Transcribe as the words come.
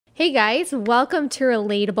Hey guys, welcome to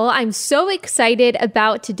Relatable. I'm so excited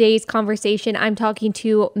about today's conversation. I'm talking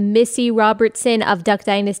to Missy Robertson of Duck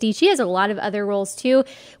Dynasty. She has a lot of other roles too.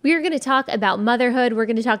 We are going to talk about motherhood. We're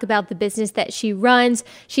going to talk about the business that she runs.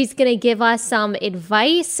 She's going to give us some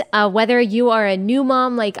advice, whether you are a new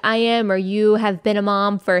mom like I am, or you have been a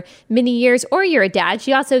mom for many years, or you're a dad.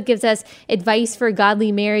 She also gives us advice for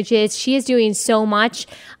godly marriages. She is doing so much.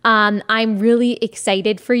 I'm really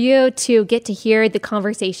excited for you to get to hear the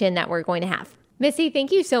conversation that we're going to have. Missy,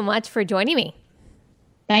 thank you so much for joining me.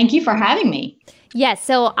 Thank you for having me. Yes,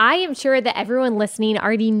 so I am sure that everyone listening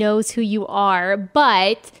already knows who you are,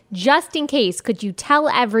 but just in case, could you tell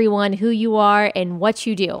everyone who you are and what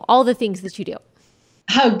you do, all the things that you do?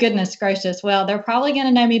 Oh, goodness gracious. Well, they're probably going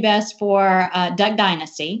to know me best for Duck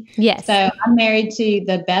Dynasty. Yes. So I'm married to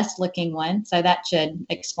the best looking one, so that should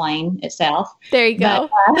explain itself. There you go.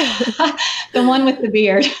 But, the one with the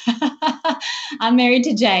beard. I'm married to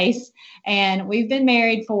Jace, and we've been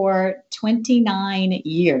married for 29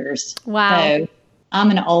 years. Wow. So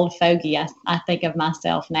I'm an old fogey, I think of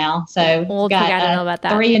myself now. So old, I don't know about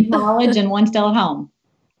that. 3 in college and 1 still at home.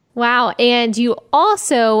 Wow. And you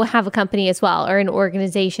also have a company as well, or an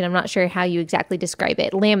organization. I'm not sure how you exactly describe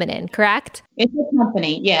it. Laminin, correct? It's a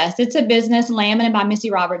company. Yes, it's a business. Laminin by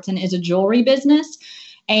Missy Robertson is a jewelry business.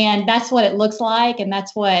 And that's what it looks like. And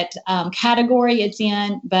that's what category it's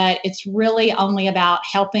in. But it's really only about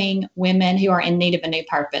helping women who are in need of a new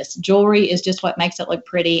purpose. Jewelry is just what makes it look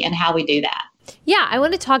pretty and how we do that. Yeah, I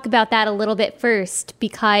want to talk about that a little bit first,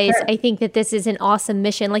 because Sure. I think that this is an awesome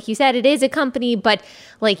mission. Like you said, it is a company, but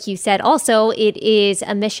like you said, also it is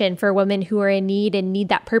a mission for women who are in need and need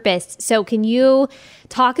that purpose. So can you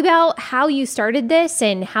talk about how you started this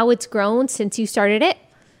and how it's grown since you started it?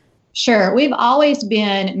 Sure. We've always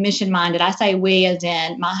been mission minded. I say we as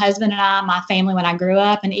in my husband and I, my family when I grew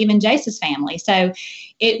up, and even Jace's family. So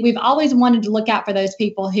we've always wanted to look out for those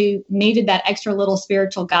people who needed that extra little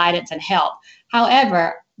spiritual guidance and help.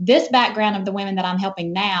 However, this background of the women that I'm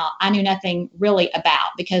helping now, I knew nothing really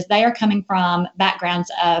about, because they are coming from backgrounds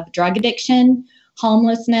of drug addiction,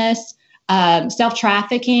 homelessness,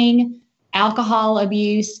 self-trafficking, alcohol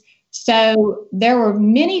abuse. So there were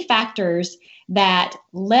many factors that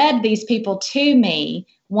led these people to me,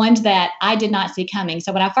 ones that I did not see coming.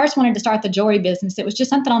 So when I first wanted to start the jewelry business, it was just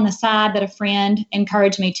something on the side that a friend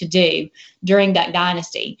encouraged me to do during Duck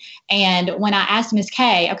Dynasty. And when I asked Miss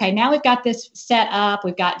Kay, okay, now we've got this set up,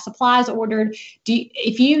 we've got supplies ordered.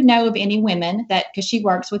 If you know of any women because she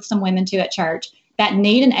works with some women too at church, that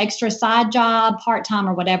need an extra side job, part-time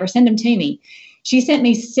or whatever, send them to me. She sent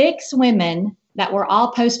me 6 women that were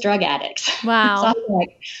all post-drug addicts. Wow. So I was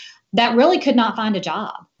like, that really could not find a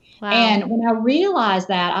job. Wow. And when I realized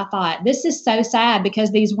that, I thought, this is so sad,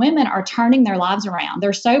 because these women are turning their lives around.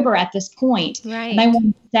 They're sober at this point, Right. and they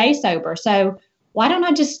want to stay sober. So why don't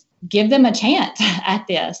I just give them a chance at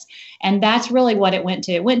this? And that's really what it went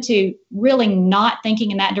to. It went to really not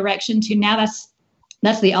thinking in that direction to now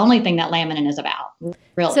that's the only thing that Laminin is about,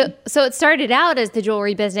 really. So it started out as the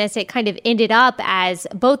jewelry business. It kind of ended up as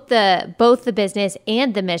both the business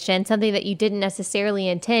and the mission, something that you didn't necessarily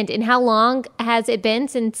intend. And how long has it been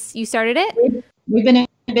since you started it? We've been in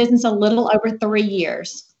business a little over 3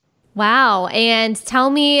 years. Wow. And tell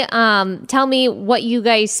me what you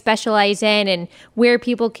guys specialize in and where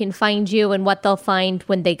people can find you and what they'll find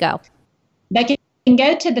when they go. They can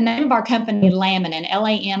go to the name of our company, Laminin,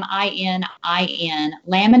 Laminin,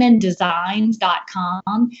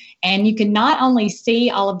 laminindesigns.com. And you can not only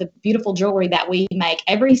see all of the beautiful jewelry that we make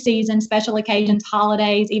every season, special occasions,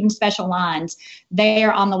 holidays, even special lines,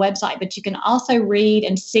 there on the website, but you can also read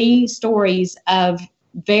and see stories of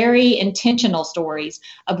very intentional stories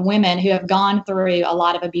of women who have gone through a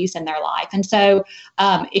lot of abuse in their life. And so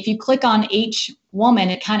if you click on each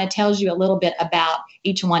woman, it kind of tells you a little bit about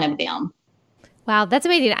each one of them. Wow, that's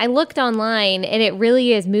amazing. I looked online and it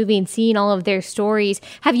really is moving seeing all of their stories.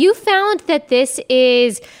 Have you found that this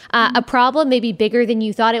is a problem maybe bigger than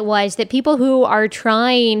you thought it was, that people who are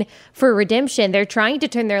trying for redemption, they're trying to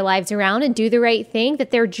turn their lives around and do the right thing, that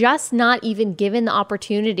they're just not even given the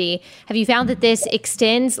opportunity? Have you found that this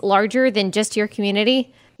extends larger than just your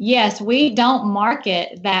community? Yes, we don't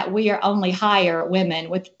market that we are only hire women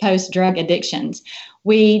with post-drug addictions.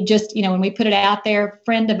 We just, when we put it out there,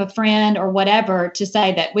 friend of a friend or whatever, to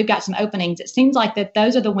say that we've got some openings, it seems like that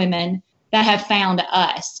those are the women that have found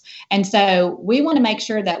us. And so we want to make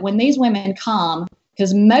sure that when these women come,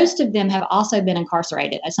 because most of them have also been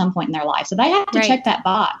incarcerated at some point in their life, so they have to check that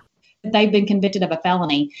box. They've been convicted of a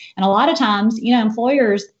felony. And a lot of times,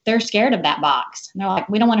 employers, they're scared of that box. And they're like,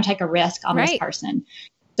 we don't want to take a risk on this person.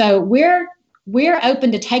 So we're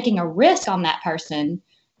open to taking a risk on that person,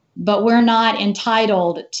 but we're not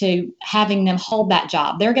entitled to having them hold that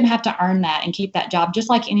job. They're going to have to earn that and keep that job just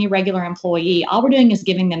like any regular employee. All we're doing is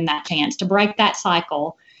giving them that chance to break that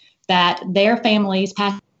cycle that their families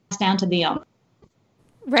pass down to them.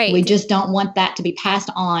 Right. We just don't want that to be passed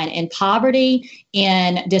on in poverty,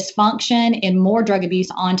 in dysfunction, in more drug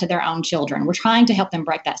abuse onto their own children. We're trying to help them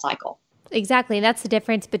break that cycle. Exactly. And that's the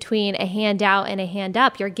difference between a handout and a hand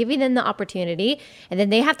up. You're giving them the opportunity and then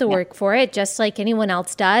they have to work for it just like anyone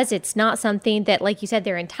else does. It's not something that, like you said,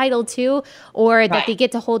 they're entitled to or that they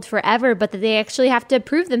get to hold forever, but that they actually have to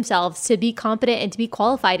prove themselves to be competent and to be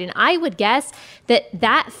qualified. And I would guess that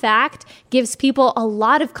that fact gives people a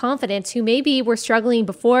lot of confidence who maybe were struggling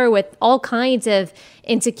before with all kinds of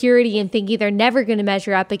insecurity and thinking they're never going to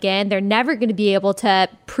measure up again. They're never going to be able to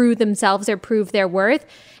prove themselves or prove their worth.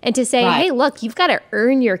 And to say, hey, look, you've got to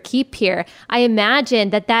earn your keep here. I imagine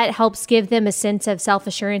that that helps give them a sense of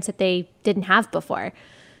self-assurance that they didn't have before.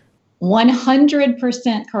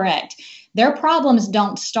 100% correct. Their problems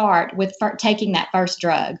don't start with taking that first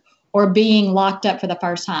drug or being locked up for the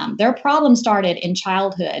first time. Their problem started in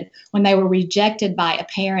childhood when they were rejected by a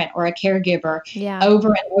parent or a caregiver over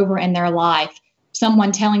and over in their life.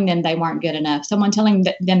 Someone telling them they weren't good enough, someone telling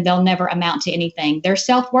them they'll never amount to anything. Their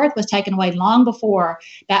self-worth was taken away long before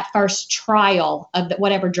that first trial of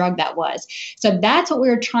whatever drug that was. So that's what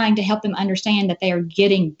we're trying to help them understand, that they are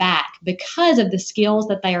getting back because of the skills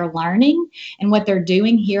that they are learning and what they're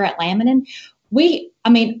doing here at Laminin.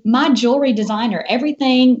 My jewelry designer,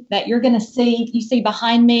 everything that you're going to see, you see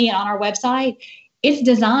behind me and on our website, it's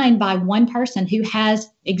designed by one person who has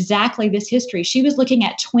exactly this history. She was looking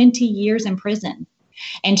at 20 years in prison,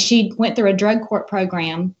 and she went through a drug court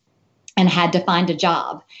program and had to find a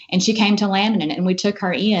job. And she came to Laminin, and we took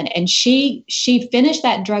her in, and she finished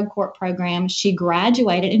that drug court program. She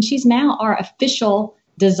graduated, and she's now our official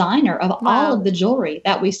designer of all of the jewelry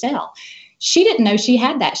that we sell. She didn't know she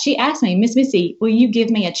had that. She asked me, Miss Missy, will you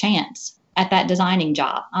give me a chance at that designing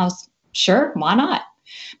job? I was, sure, why not?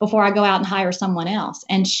 Before I go out and hire someone else.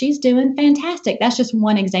 And she's doing fantastic. That's just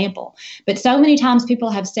one example. But so many times people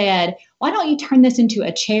have said, why don't you turn this into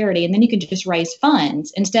a charity and then you can just raise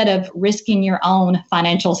funds instead of risking your own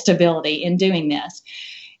financial stability in doing this?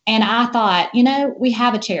 And I thought, we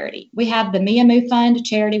have a charity. We have the Mia Moo Fund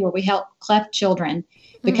charity where we help cleft children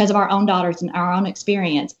because of our own daughters and our own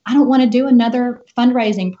experience. I don't want to do another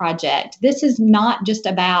fundraising project. This is not just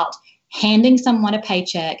about handing someone a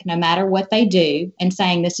paycheck, no matter what they do, and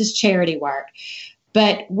saying this is charity work.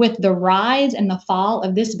 But with the rise and the fall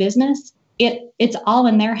of this business, it's all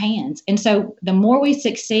in their hands. And so the more we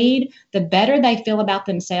succeed, the better they feel about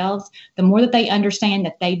themselves, the more that they understand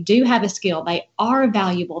that they do have a skill, they are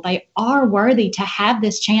valuable, they are worthy to have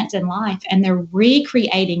this chance in life, and they're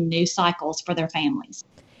recreating new cycles for their families.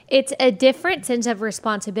 It's a different sense of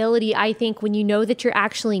responsibility, I think, when you know that you're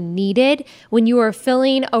actually needed, when you are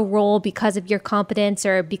filling a role because of your competence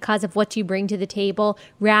or because of what you bring to the table,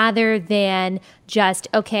 rather than just,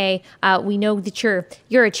 okay, we know that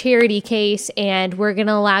you're a charity case and we're going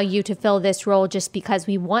to allow you to fill this role just because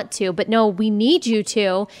we want to. But no, we need you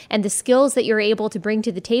to. And the skills that you're able to bring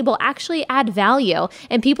to the table actually add value.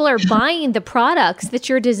 And people are buying the products that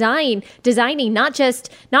you're designing,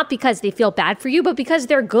 not because they feel bad for you, but because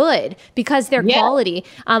they're good, because they're quality.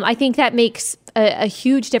 I think that makes a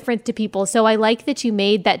huge difference to people. So I like that you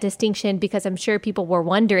made that distinction because I'm sure people were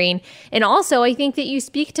wondering. And also, I think that you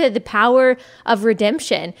speak to the power of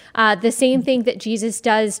redemption. The same thing that Jesus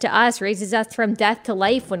does to us, raises us from death to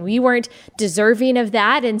life when we weren't deserving of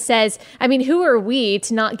that, and says, who are we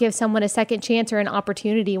to not give someone a second chance or an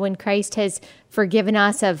opportunity when Christ has forgiven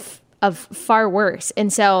us of far worse?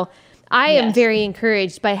 And so I am very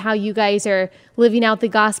encouraged by how you guys are living out the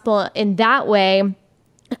gospel in that way.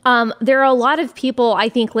 There are a lot of people, I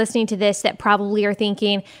think, listening to this that probably are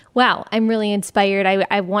thinking, wow, I'm really inspired.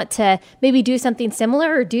 I want to maybe do something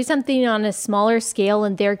similar or do something on a smaller scale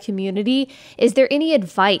in their community. Is there any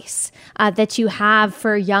advice that you have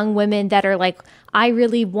for young women that are like, I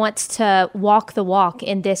really want to walk the walk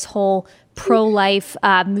in this whole pro-life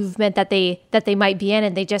movement that they might be in,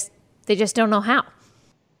 and they just don't know how?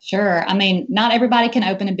 Sure. Not everybody can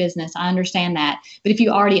open a business. I understand that. But if you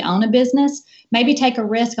already own a business, maybe take a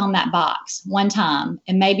risk on that box one time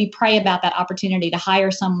and maybe pray about that opportunity to hire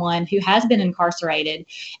someone who has been incarcerated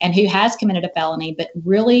and who has committed a felony, but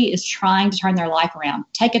really is trying to turn their life around.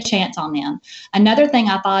 Take a chance on them. Another thing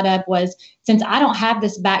I thought of was, since I don't have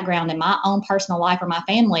this background in my own personal life or my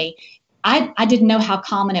family, I didn't know how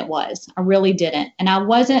common it was. I really didn't. And I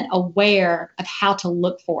wasn't aware of how to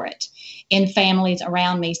look for it in families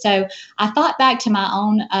around me. So I thought back to my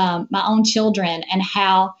own children and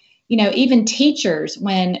how, even teachers,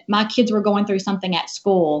 when my kids were going through something at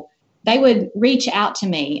school, they would reach out to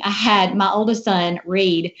me. I had my oldest son,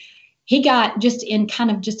 Reed. He got just in kind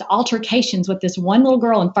of just altercations with this one little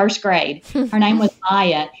girl in first grade. Her name was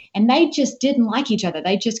Maya. And they just didn't like each other.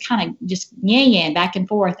 They just kind of just yan back and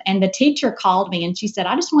forth. And the teacher called me and she said,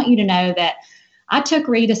 I just want you to know that I took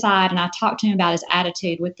Reed aside and I talked to him about his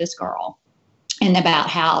attitude with this girl and about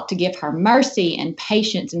how to give her mercy and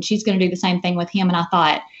patience. And she's going to do the same thing with him. And I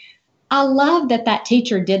thought, I love that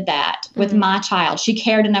teacher did that with my child. She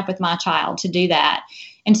cared enough with my child to do that.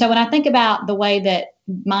 And so when I think about the way that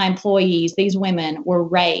my employees, these women, were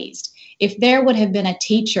raised, if there would have been a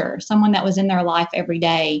teacher, someone that was in their life every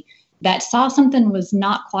day that saw something was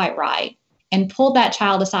not quite right and pulled that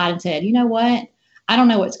child aside and said, you know what? I don't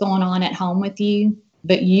know what's going on at home with you,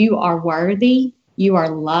 but you are worthy. You are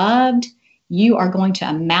loved. You are going to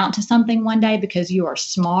amount to something one day because you are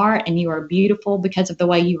smart and you are beautiful because of the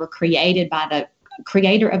way you were created by the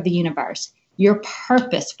creator of the universe. You're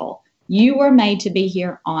purposeful. You were made to be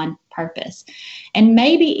here on purpose. And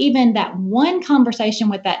maybe even that one conversation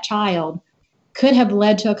with that child could have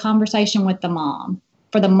led to a conversation with the mom,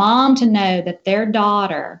 for the mom to know that their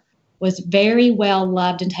daughter was very well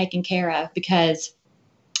loved and taken care of, because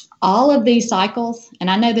all of these cycles,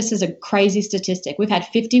 and I know this is a crazy statistic, we've had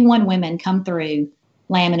 51 women come through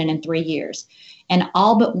Laminin in 3 years, and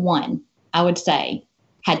all but one, I would say,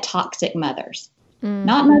 had toxic mothers.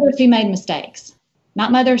 Not mothers who made mistakes,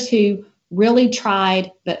 not mothers who really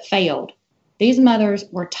tried but failed. These mothers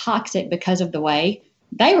were toxic because of the way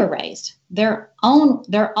they were raised, their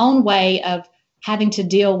own way of having to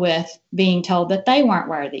deal with being told that they weren't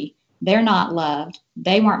worthy, they're not loved,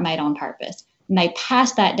 they weren't made on purpose. And they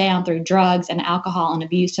pass that down through drugs and alcohol and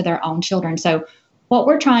abuse to their own children. So what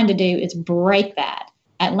we're trying to do is break that.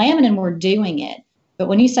 At Laminin, we're doing it. But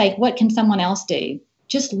when you say, what can someone else do?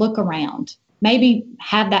 Just look around. Maybe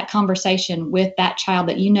have that conversation with that child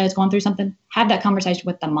that you know is going through something. Have that conversation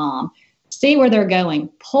with the mom. See where they're going.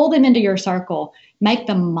 Pull them into your circle. Make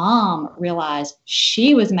the mom realize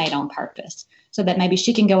she was made on purpose so that maybe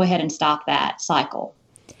she can go ahead and stop that cycle.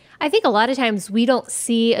 I think a lot of times we don't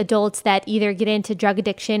see adults that either get into drug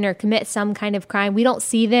addiction or commit some kind of crime. We don't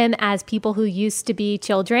see them as people who used to be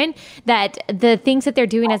children, that the things that they're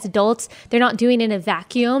doing as adults, they're not doing in a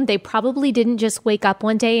vacuum. They probably didn't just wake up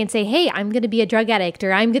one day and say, hey, I'm going to be a drug addict,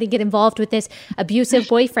 or I'm going to get involved with this abusive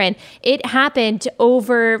boyfriend. It happened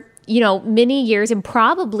over many years and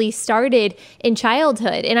probably started in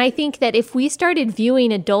childhood. And I think that if we started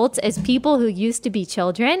viewing adults as people who used to be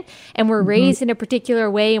children and were raised in a particular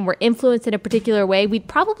way and were influenced in a particular way, we'd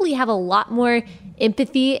probably have a lot more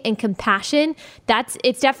empathy and compassion.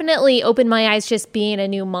 It's definitely opened my eyes just being a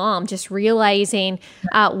new mom, just realizing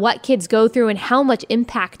what kids go through and how much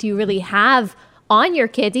impact you really have on your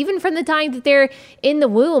kids, even from the time that they're in the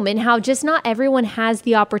womb, and how just not everyone has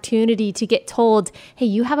the opportunity to get told, hey,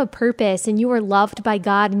 you have a purpose and you are loved by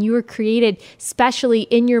God and you were created specially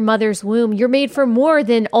in your mother's womb. You're made for more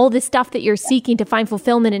than all the stuff that you're seeking to find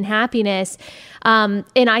fulfillment and happiness. And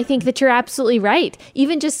I think that you're absolutely right.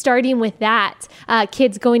 Even just starting with that,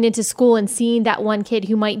 kids going into school and seeing that one kid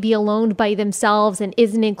who might be alone by themselves and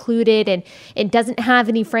isn't included and doesn't have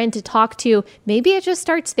any friend to talk to, maybe it just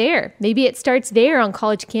starts there. Maybe it starts there on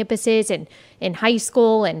college campuses and in high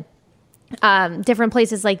school and different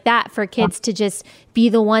places like that, for kids to just be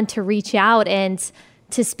the one to reach out and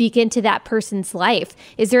to speak into that person's life.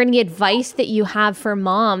 Is there any advice that you have for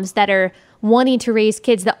moms that are wanting to raise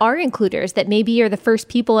kids that are includers, that maybe you're the first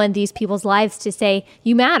people in these people's lives to say,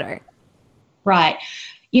 you matter? Right.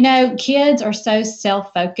 Kids are so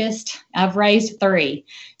self-focused. I've raised 3.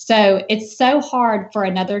 So it's so hard for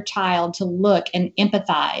another child to look and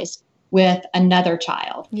empathize with another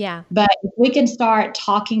child. Yeah. But if we can start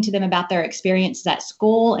talking to them about their experiences at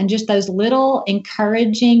school and just those little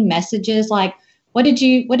encouraging messages like, what did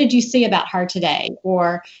you see about her today?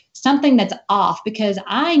 Or something that's off, because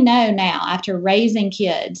I know now after raising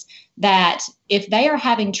kids that if they are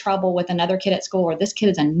having trouble with another kid at school, or this kid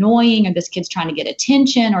is annoying, or this kid's trying to get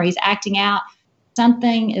attention, or he's acting out,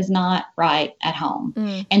 something is not right at home.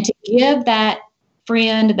 And to give that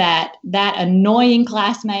friend, that annoying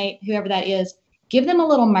classmate, whoever that is, give them a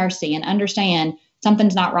little mercy and understand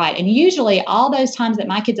something's not right. And usually all those times that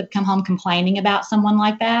my kids have come home complaining about someone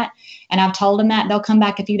like that, and I've told them that, they'll come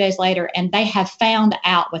back a few days later and they have found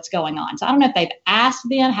out what's going on. So I don't know if they've asked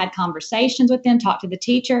them, had conversations with them, talked to the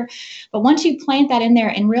teacher, but once you plant that in there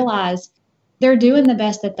and realize they're doing the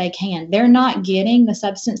best that they can. They're not getting the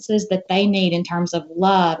substances that they need in terms of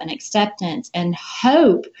love and acceptance and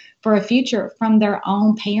hope for a future from their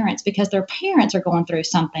own parents, because their parents are going through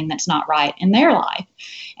something that's not right in their life.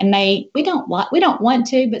 And we don't want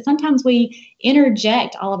to, but sometimes we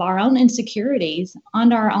interject all of our own insecurities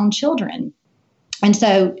onto our own children. And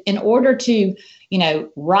so in order to,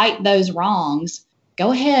 right those wrongs,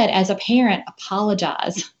 go ahead as a parent,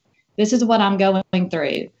 apologize. This is what I'm going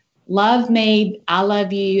through. Love me. I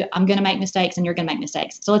love you. I'm going to make mistakes and you're going to make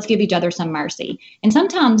mistakes. So let's give each other some mercy. And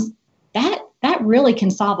sometimes that really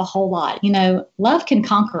can solve a whole lot. Love can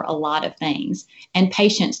conquer a lot of things, and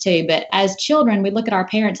patience too. But as children, we look at our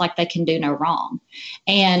parents like they can do no wrong.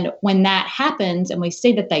 And when that happens and we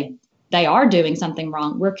see that they are doing something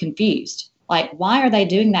wrong, we're confused. Like, why are they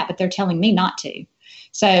doing that? But they're telling me not to.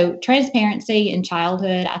 So transparency in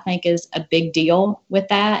childhood, I think, is a big deal with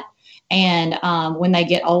that. And when they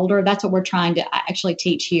get older, that's what we're trying to actually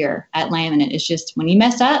teach here at Laminin. It's just when you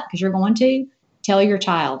mess up, because you're going to, tell your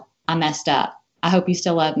child, I messed up. I hope you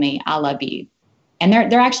still love me. I love you. And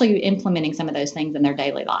they're actually implementing some of those things in their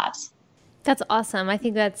daily lives. That's awesome. I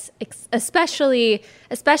think that's especially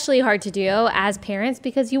hard to do as parents,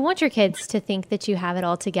 because you want your kids to think that you have it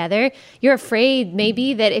all together. You're afraid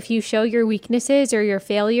maybe that if you show your weaknesses or your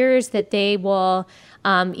failures, that they will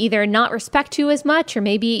either not respect you as much, or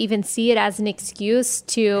maybe even see it as an excuse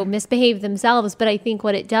to misbehave themselves. But I think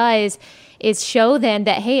what it does is show them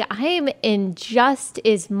that, hey, I am in just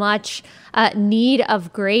as much need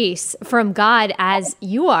of grace from God as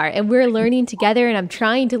you are. And we're learning together, and I'm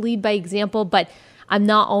trying to lead by example, but I'm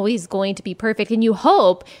not always going to be perfect. And you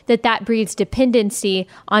hope that that breeds dependency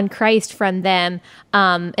on Christ from them.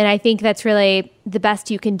 And I think that's really the best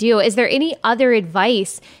you can do. Is there any other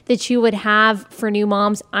advice that you would have for new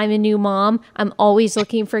moms? I'm a new mom. I'm always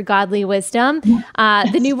looking for godly wisdom.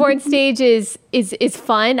 The newborn stage is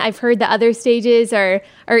fun. I've heard the other stages are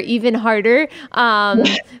even harder.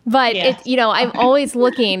 But Yes. I'm always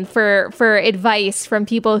looking for advice from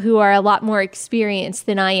people who are a lot more experienced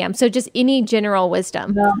than I am. So just any general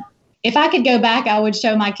wisdom. If I could go back, I would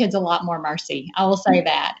show my kids a lot more mercy. I will say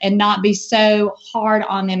that, and not be so hard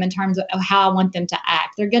on them in terms of how I want them to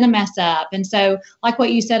act. They're going to mess up. And so, like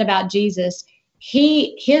what you said about Jesus,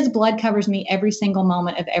 his blood covers me every single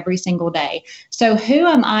moment of every single day. So who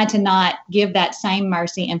am I to not give that same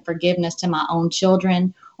mercy and forgiveness to my own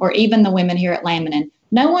children, or even the women here at Laminin?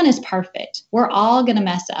 No one is perfect. We're all going to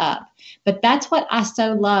mess up. But that's what I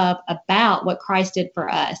so love about what Christ did for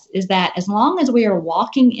us, is that as long as we are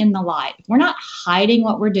walking in the light, we're not hiding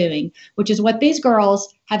what we're doing, which is what these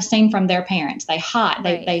girls have seen from their parents. They hid,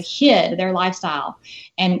 they hid their lifestyle,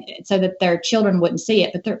 and so that their children wouldn't see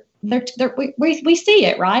it. But we see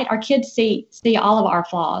it, right? Our kids see all of our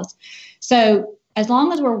flaws. So as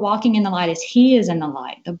long as we're walking in the light as he is in the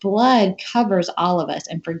light, the blood covers all of us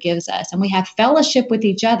and forgives us. And we have fellowship with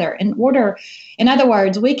each other in other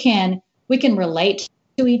words, we can relate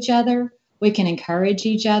to each other. We can encourage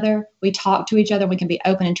each other. We talk to each other. We can be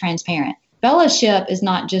open and transparent. Fellowship is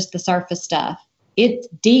not just the surface stuff. It's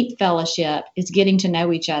deep fellowship is getting to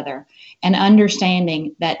know each other and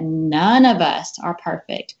understanding that none of us are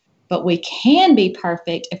perfect, but we can be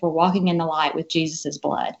perfect if we're walking in the light with Jesus's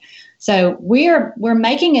blood. So we're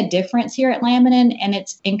making a difference here at Laminin, and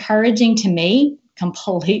it's encouraging to me,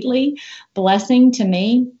 completely blessing to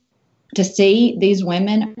me, to see these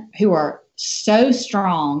women who are so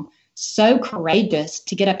strong, so courageous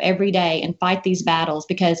to get up every day and fight these battles.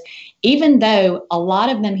 Because even though a lot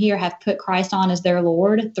of them here have put Christ on as their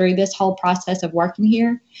Lord through this whole process of working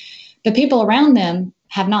here, the people around them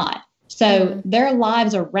have not. So their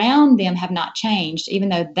lives around them have not changed, even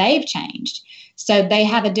though they've changed. So they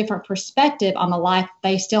have a different perspective on the life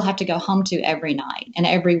they still have to go home to every night and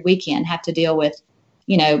every weekend, have to deal with,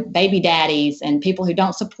 baby daddies and people who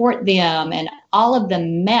don't support them and all of the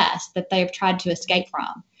mess that they've tried to escape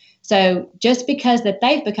from. So just because that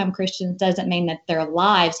they've become Christians doesn't mean that their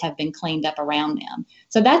lives have been cleaned up around them.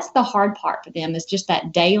 So that's the hard part for them, is just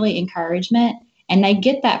that daily encouragement. And they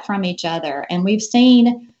get that from each other. And we've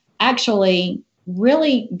seen actually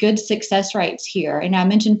really good success rates here. And I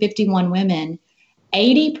mentioned 51 women.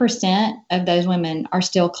 80% of those women are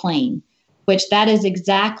still clean, which that is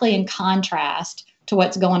exactly in contrast to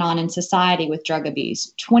what's going on in society with drug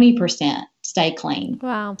abuse. 20% stay clean.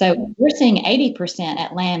 Wow. So we're seeing 80%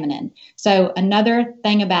 at Laminin. So another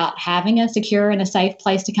thing about having a secure and a safe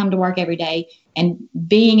place to come to work every day and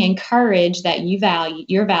being encouraged that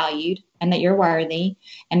you're valued and that you're worthy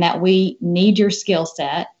and that we need your skill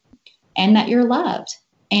set and that you're loved.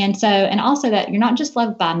 And also that you're not just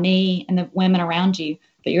loved by me and the women around you,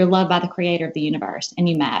 but you're loved by the creator of the universe, and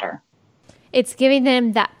you matter. It's giving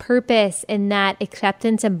them that purpose and that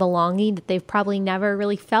acceptance and belonging that they've probably never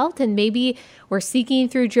really felt. And maybe we're seeking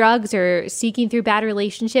through drugs or seeking through bad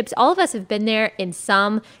relationships. All of us have been there in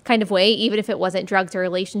some kind of way, even if it wasn't drugs or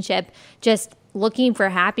relationship, just looking for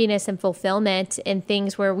happiness and fulfillment in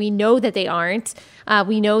things where we know that they aren't.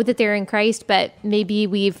 We know that they're in Christ, but maybe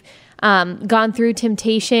we've gone through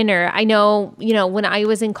temptation. Or I know, when I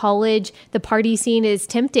was in college, the party scene is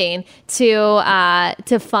tempting to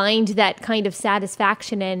find that kind of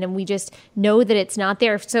satisfaction in, and we just know that it's not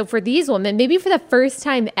there. So for these women, maybe for the first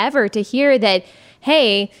time ever, to hear that,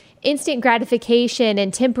 hey, instant gratification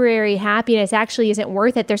and temporary happiness actually isn't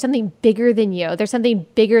worth it. There's something bigger than you. There's something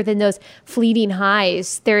bigger than those fleeting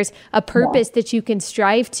highs. There's a purpose that you can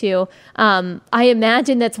strive to. I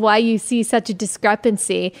imagine that's why you see such a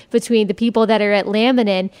discrepancy between the people that are at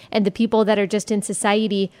Laminin and the people that are just in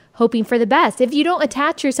society hoping for the best. If you don't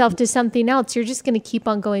attach yourself to something else, you're just going to keep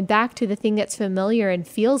on going back to the thing that's familiar and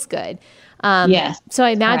feels good. Yes. So I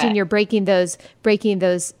imagine you're breaking those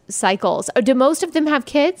cycles. Do most of them have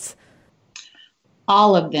kids?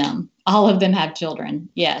 All of them have children.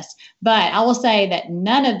 Yes. But I will say that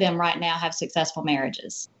none of them right now have successful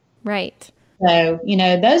marriages. Right. So,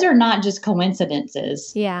 those are not just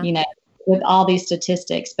coincidences, yeah. With all these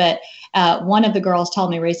statistics. But one of the girls told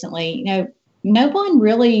me recently, no one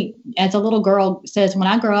really, as a little girl, says, when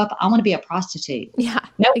I grow up, I want to be a prostitute. Yeah,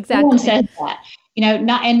 No one says that.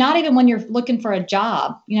 Not even when you're looking for a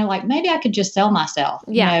job, like maybe I could just sell myself,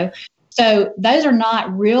 So those are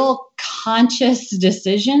not real conscious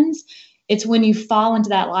decisions. It's when you fall into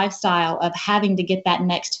that lifestyle of having to get that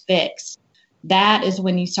next fix. That is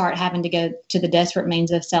when you start having to go to the desperate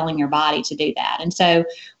means of selling your body to do that. And so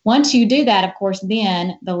once you do that, of course,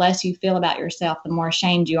 then the less you feel about yourself, the more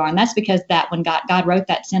ashamed you are. And that's because that when God wrote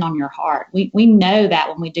that sin on your heart, we know that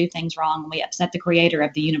when we do things wrong, when we upset the creator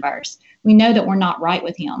of the universe, we know that we're not right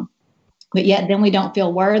with him. But yet then we don't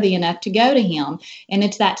feel worthy enough to go to him. And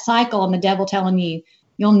it's that cycle and the devil telling you,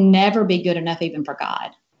 you'll never be good enough even for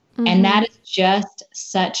God. Mm-hmm. And that is just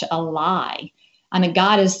such a lie. I mean,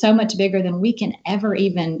 God is so much bigger than we can ever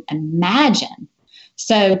even imagine.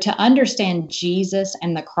 So to understand Jesus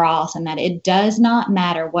and the cross, and that it does not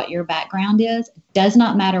matter what your background is, it does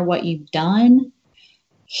not matter what you've done,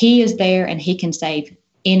 he is there and he can save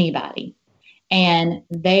anybody. And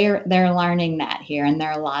they're learning that here, and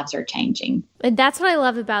their lives are changing. And that's what I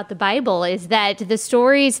love about the Bible, is that the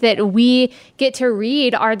stories that we get to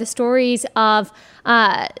read are the stories of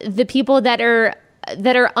the people that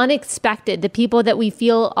are unexpected, the people that we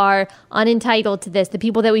feel are unentitled to this, the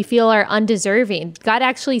people that we feel are undeserving. God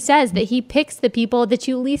actually says that he picks the people that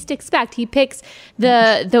you least expect. He picks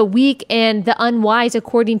the weak and the unwise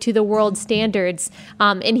according to the world's standards.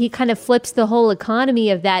 And he kind of flips the whole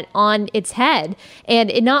economy of that on its head.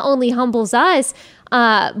 And it not only humbles us,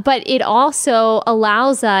 but it also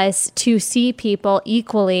allows us to see people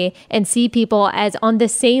equally and see people as on the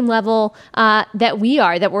same level that we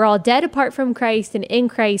are, that we're all dead apart from Christ, and in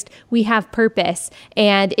Christ we have purpose,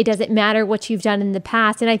 and it doesn't matter what you've done in the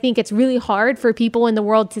past. And I think it's really hard for people in the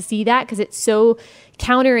world to see that because it's so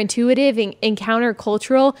counterintuitive and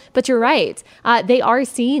countercultural, but you're right. They are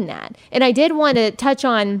seeing that. And I did want to touch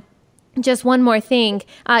on just one more thing.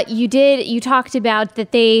 You talked about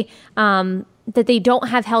that they don't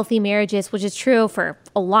have healthy marriages, which is true for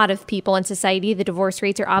a lot of people in society. The divorce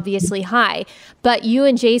rates are obviously high, but you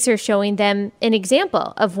and Jace are showing them an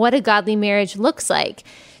example of what a godly marriage looks like.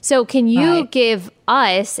 So can you give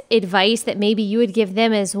us advice that maybe you would give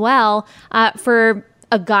them as well for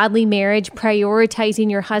a godly marriage,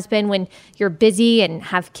 prioritizing your husband when you're busy and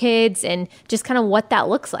have kids, and just kind of what that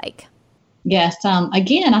looks like? Yes.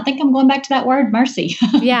 Again, I think I'm going back to that word, mercy.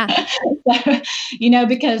 Yeah.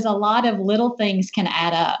 Because a lot of little things can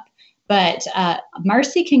add up, but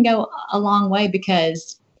mercy can go a long way,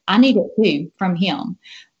 because I need it too from him.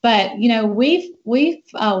 But, we've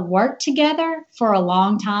worked together for a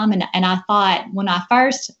long time. And I thought when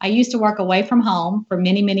I used to work away from home for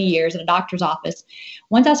many, many years at a doctor's office.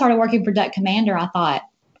 Once I started working for Duck Commander, I thought,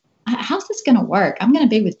 how's this going to work? I'm going to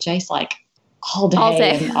be with Jace all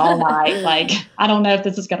day and all night. Like, I don't know if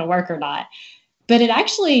this is going to work or not. But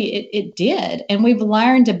it did. And we've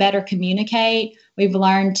learned to better communicate. We've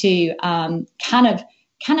learned to kind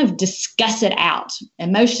of discuss it out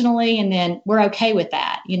emotionally. And then we're okay with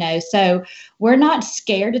that, So we're not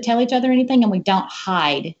scared to tell each other anything, and we don't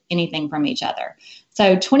hide anything from each other.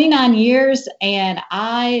 So 29 years, and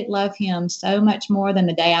I love him so much more than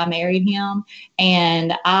the day I married him.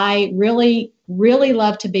 And I really, really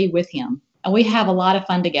love to be with him. And we have a lot of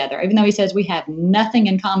fun together, even though he says we have nothing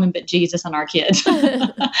in common but Jesus and our kids.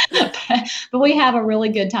 But we have a really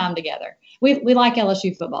good time together. we like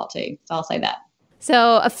LSU football too. So I'll say that.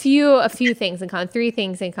 So a few things in common, 3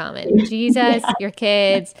 things in common: Jesus, your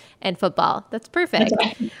kids, and football. That's perfect.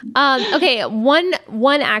 That's right. Okay, one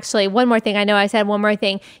more thing. I know I said one more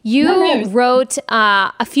thing. You wrote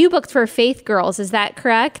a few books for Faith Girls. Is that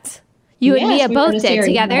correct? You and Mia both did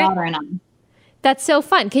together. My daughter and I. That's so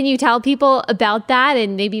fun. Can you tell people about that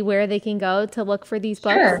and maybe where they can go to look for these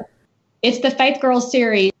books? Sure. It's the Faith Girls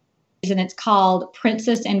series, and it's called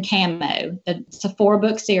Princess in Camo. It's a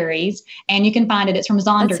 4-book series, and you can find it. It's from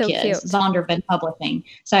Zonder Kids. Cute. Zonder been publishing.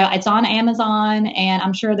 So it's on Amazon, and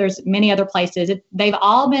I'm sure there's many other places. They've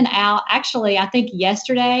all been out. Actually, I think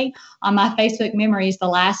yesterday on my Facebook memories, the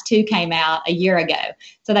last 2 came out a year ago.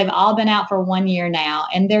 So they've all been out for 1 year now,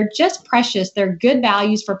 and they're just precious. They're good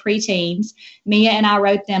values for preteens. Mia and I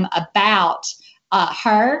wrote them about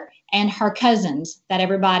her and her cousins that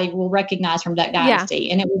everybody will recognize from Duck Dynasty.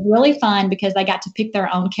 Yeah. And it was really fun because they got to pick their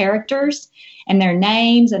own characters and their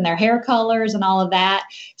names and their hair colors and all of that.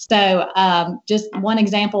 So just one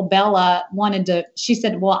example, Bella she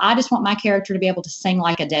said, well, I just want my character to be able to sing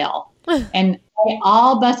like Adele. And they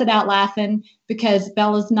all busted out laughing because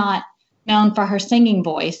Bella's not known for her singing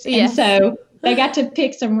voice. Yes. And so they got to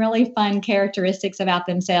pick some really fun characteristics about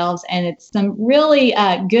themselves. And it's some really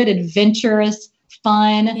good, adventurous,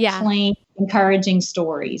 fun, clean, encouraging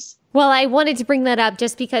stories. Well, I wanted to bring that up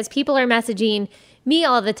just because people are messaging me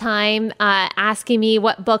all the time, asking me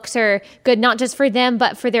what books are good, not just for them,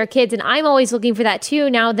 but for their kids. And I'm always looking for that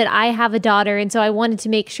too, now that I have a daughter. And so I wanted to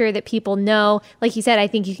make sure that people know, like you said, I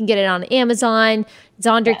think you can get it on Amazon,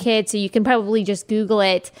 Zonder Kids, so you can probably just Google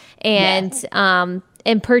it and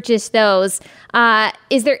purchase those.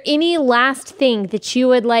 Is there any last thing that you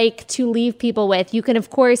would like to leave people with? You can,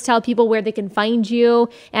 of course, tell people where they can find you.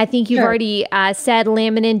 I think you've already said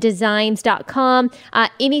laminin.designs.com.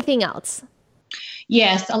 Anything else?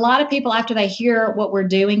 Yes. A lot of people, after they hear what we're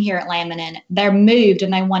doing here at Laminin, they're moved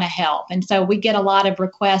and they want to help. And so we get a lot of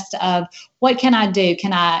requests of, what can I do?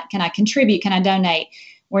 Can I contribute? Can I donate?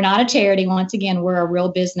 We're not a charity. Once again, we're a real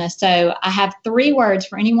business. So I have 3 words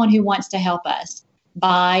for anyone who wants to help us.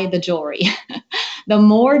 Buy the jewelry. The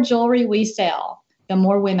more jewelry we sell, the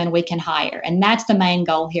more women we can hire. And that's the main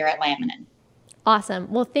goal here at Laminin. Awesome.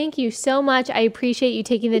 Well, thank you so much. I appreciate you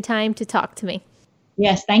taking the time to talk to me.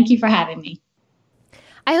 Yes, thank you for having me.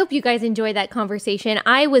 I hope you guys enjoyed that conversation.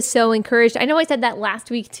 I was so encouraged. I know I said that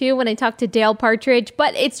last week too when I talked to Dale Partridge,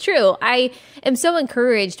 but it's true. I am so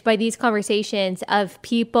encouraged by these conversations of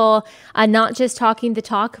people not just talking the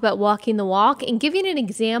talk, but walking the walk and giving an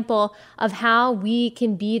example of how we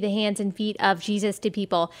can be the hands and feet of Jesus to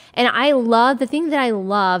people. And I love the thing that I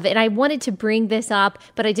love, and I wanted to bring this up,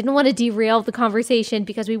 but I didn't want to derail the conversation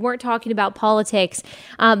because we weren't talking about politics.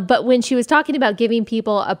 But when she was talking about giving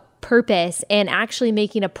people a purpose and actually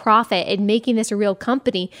making a profit and making this a real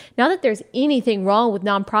company. Not that there's anything wrong with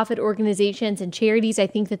nonprofit organizations and charities. I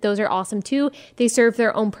think that those are awesome too. They serve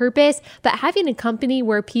their own purpose, but having a company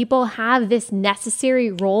where people have this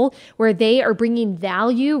necessary role where they are bringing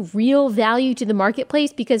value, real value to the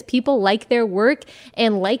marketplace because people like their work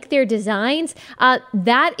and like their designs.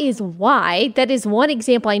 That is one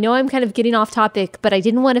example. I know I'm kind of getting off topic, but I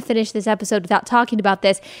didn't want to finish this episode without talking about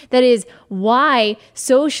this. That is why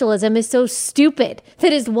socialism is so stupid.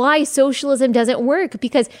 That is why socialism doesn't work,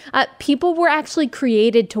 because people were actually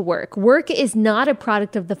created to work. Work is not a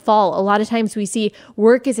product of the fall. A lot of times we see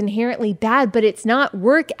work is inherently bad, but it's not.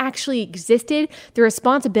 Work actually existed. The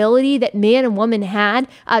responsibility that man and woman had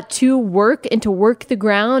to work and to work the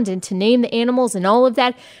ground and to name the animals and all of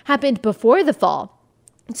that happened before the fall.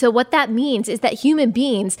 So what that means is that human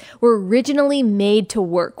beings were originally made to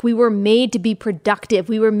work. We were made to be productive.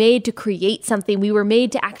 We were made to create something. We were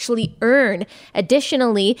made to actually earn.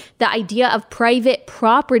 Additionally, the idea of private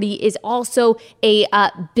property is also a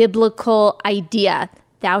biblical idea.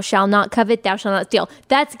 Thou shalt not covet, thou shalt not steal.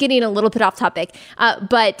 That's getting a little bit off topic,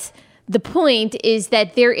 but the point is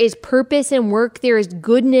that there is purpose in work, there is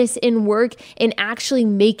goodness in work, and actually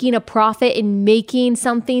making a profit and making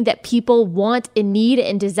something that people want and need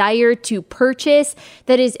and desire to purchase.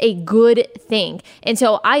 That is a good thing. And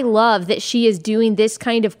so I love that she is doing this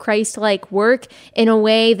kind of Christ-like work in a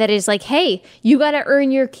way that is like, hey, you got to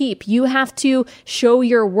earn your keep. You have to show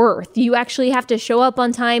your worth. You actually have to show up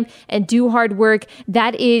on time and do hard work.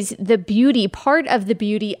 That is the beauty, part of the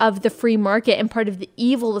beauty of the free market and part of the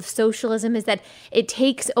evil of socialism socialism is that it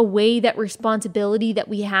takes away that responsibility that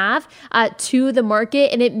we have to the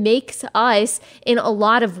market, and it makes us, in a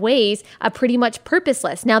lot of ways, pretty much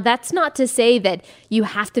purposeless. Now, that's not to say that you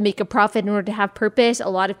have to make a profit in order to have purpose. A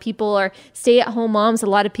lot of people are stay-at-home moms. A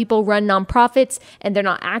lot of people run nonprofits, and they're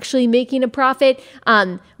not actually making a profit.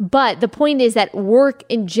 But the point is that work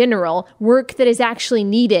in general, work that is actually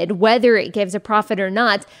needed, whether it gives a profit or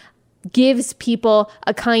not, gives people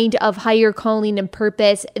a kind of higher calling and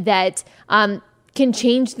purpose that can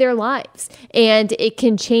change their lives, and it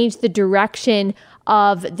can change the direction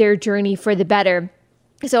of their journey for the better.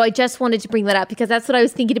 So I just wanted to bring that up because that's what I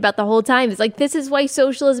was thinking about the whole time. It's like, this is why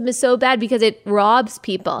socialism is so bad, because it robs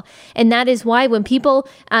people. And that is why when people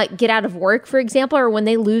get out of work, for example, or when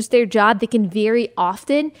they lose their job, they can very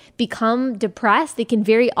often become depressed. They can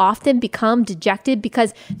very often become dejected,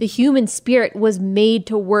 because the human spirit was made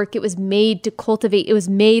to work. It was made to cultivate. It was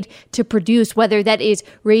made to produce, whether that is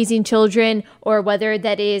raising children or whether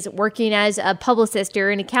that is working as a publicist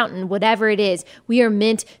or an accountant, whatever it is. We are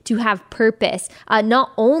meant to have purpose, not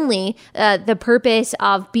only the purpose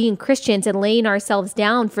of being Christians and laying ourselves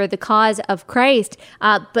down for the cause of Christ,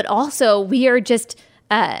 but also we are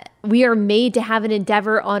made to have an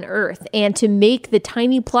endeavor on earth and to make the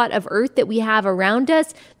tiny plot of earth that we have around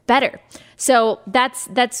us better. So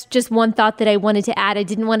that's just one thought that I wanted to add. I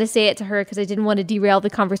didn't want to say it to her because I didn't want to derail the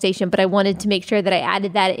conversation, but I wanted to make sure that I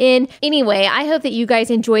added that in. Anyway, I hope that you guys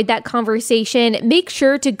enjoyed that conversation. Make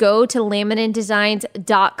sure to go to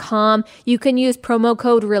lamininedesigns.com. You can use promo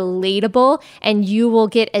code RELATABLE and you will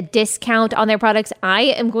get a discount on their products. I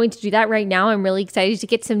am going to do that right now. I'm really excited to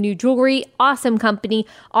get some new jewelry. Awesome company,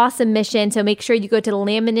 awesome mission. So make sure you go to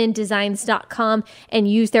lamininedesigns.com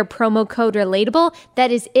and use their promo code RELATABLE. That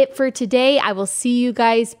is it for today. I will see you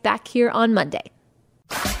guys back here on Monday.